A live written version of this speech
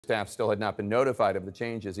Staff still had not been notified of the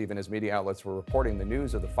changes, even as media outlets were reporting the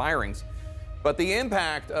news of the firings. But the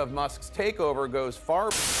impact of Musk's takeover goes far.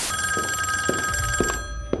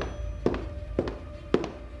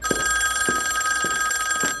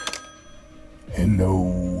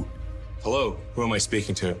 Hello. Hello, who am I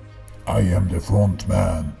speaking to? I am the front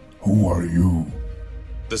man. Who are you?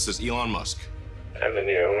 This is Elon Musk. I'm the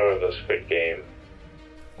owner of the Squid game.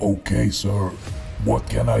 Okay, sir. What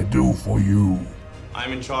can I do for you?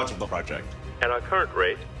 I'm in charge of the project. At our current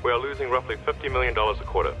rate, we are losing roughly $50 million a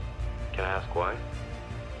quarter. Can I ask why?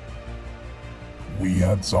 We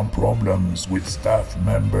had some problems with staff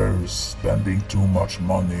members spending too much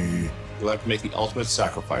money. You'll have to make the ultimate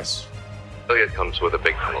sacrifice. Failure comes with a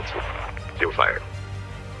big penalty. You're fired.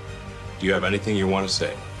 Do you have anything you want to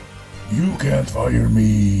say? You can't fire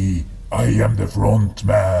me. I am the front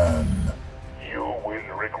man. You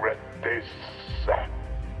will regret this.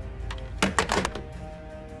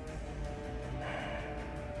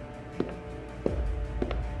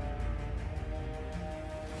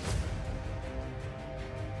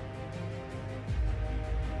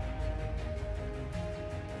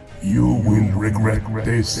 You will regret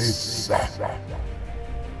this.